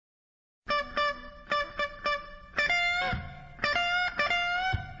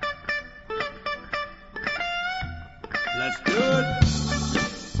Let's do it.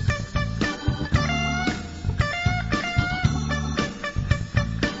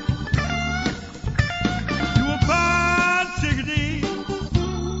 You a fine chickadee,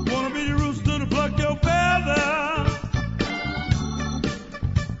 wanna be the rooster to pluck your feather.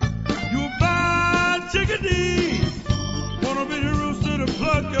 You a fine chickadee, wanna be the rooster to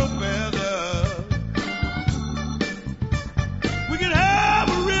pluck your feather. We can have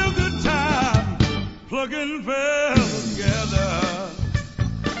a real good time plucking feathers together.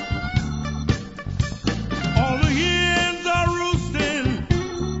 All the hens are roosting,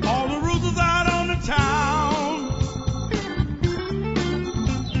 all the roosters out on the town.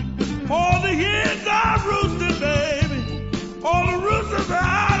 All the hens are roosting, baby, all the roosters are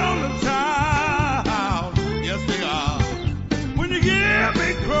out on the town. Yes, they are. When you hear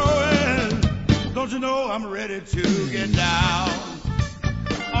me crowing, don't you know I'm ready to get down?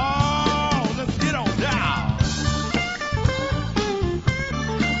 Oh, let's get on down.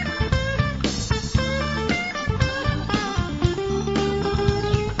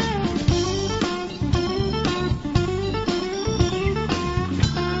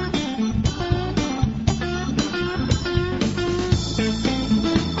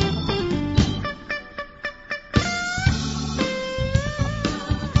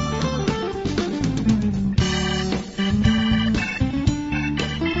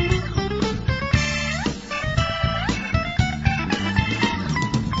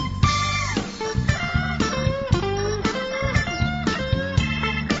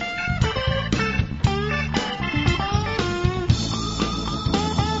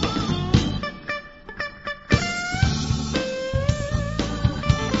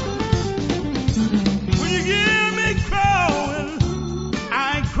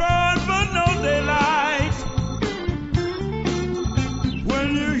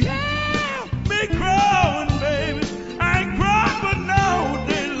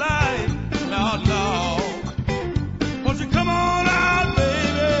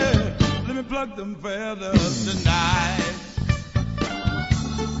 Pluck them feathers tonight.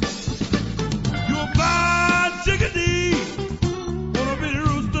 You a fine chickadee, wanna be the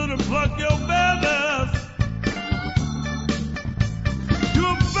rooster to pluck your feathers. You a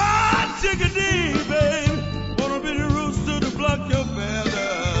fine chickadee, baby, wanna be the rooster to pluck your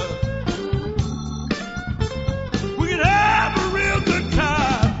feathers. We can have a real good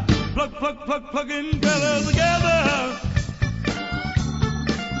time, plucking feathers together.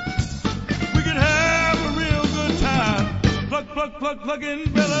 Plucking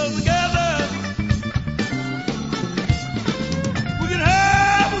fellas together. We can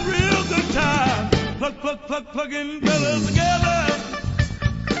have a real good time. Plucking fellas together.